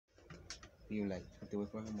you like put away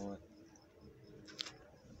from him or what?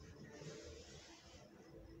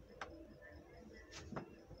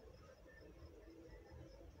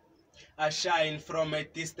 I shine from a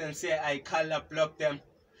distance, yeah, I color block them.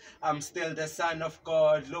 I'm still the son of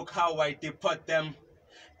God, look how I deport them.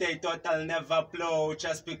 They thought I'll never blow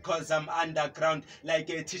just because I'm underground. Like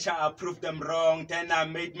a teacher, I proved them wrong. Then I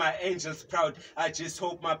made my angels proud. I just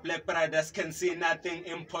hope my black brothers can see nothing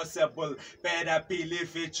impossible. Better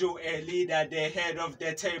believe it, you a leader, the head of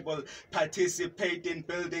the table. Participate in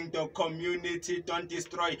building the community, don't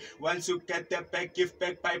destroy. Once you get the back, give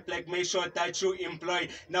back by black. Make sure that you employ.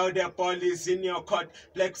 Now the ball is in your court.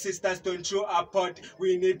 Black sisters, don't you apport.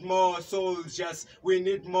 We need more soldiers. We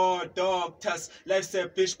need more doctors. Life's a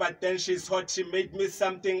bitch, but then she's hot. She made me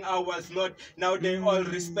something I was not. Now they all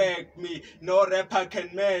respect me. No rapper can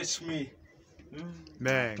match me.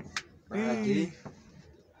 Bang.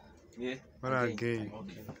 Yeah. What a gay.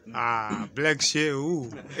 Okay. Ah, black shit. Ooh.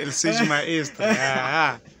 Ele seja maestro.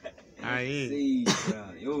 Ah, aí.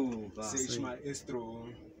 Search Maestro.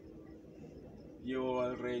 You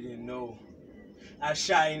already know. I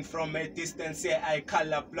shine from a distance, yeah, I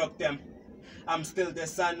color block them. I'm still the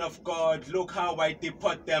son of God, look how I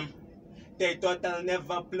deport them. They thought I'll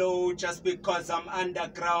never blow just because I'm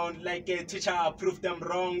underground. Like a teacher, I proved them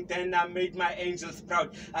wrong. Then I made my angels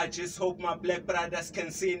proud. I just hope my black brothers can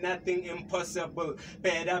see nothing impossible.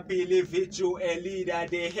 Better believe it, you a leader,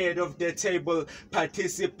 the head of the table.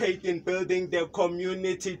 Participate in building the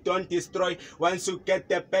community, don't destroy. Once you get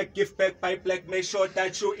the back, give back by black. Make sure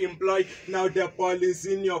that you employ. Now the ball is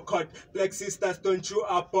in your court. Black sisters, don't you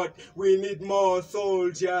abort. We need more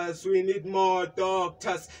soldiers. We need more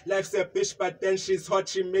doctors. Life's a bitch, but then she's hot.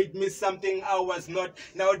 She made me something I was not.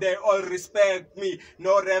 Now they all respect me.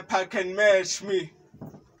 No rapper can match me.